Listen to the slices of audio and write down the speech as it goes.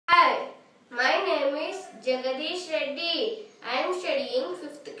Hi, my name is Jagadish Reddy. I am studying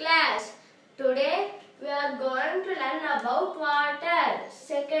 5th class. Today we are going to learn about water.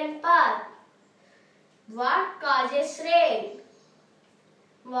 Second part. What causes rain?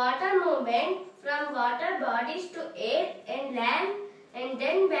 Water movement from water bodies to air and land and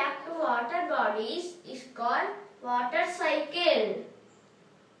then back to water bodies is called water cycle.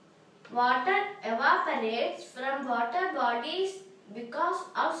 Water evaporates from water bodies because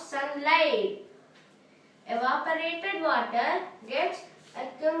of sunlight. Evaporated water gets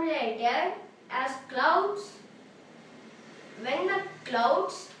accumulated as clouds. When the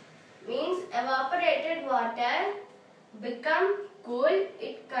clouds, means evaporated water, become cool,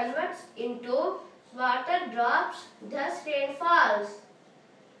 it converts into water drops, thus rain falls.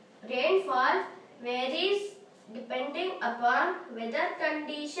 Rainfall varies depending upon weather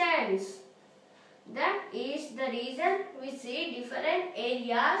conditions. That is the reason we see different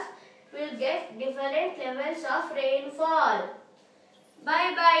areas will get different levels of rainfall.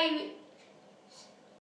 Bye bye.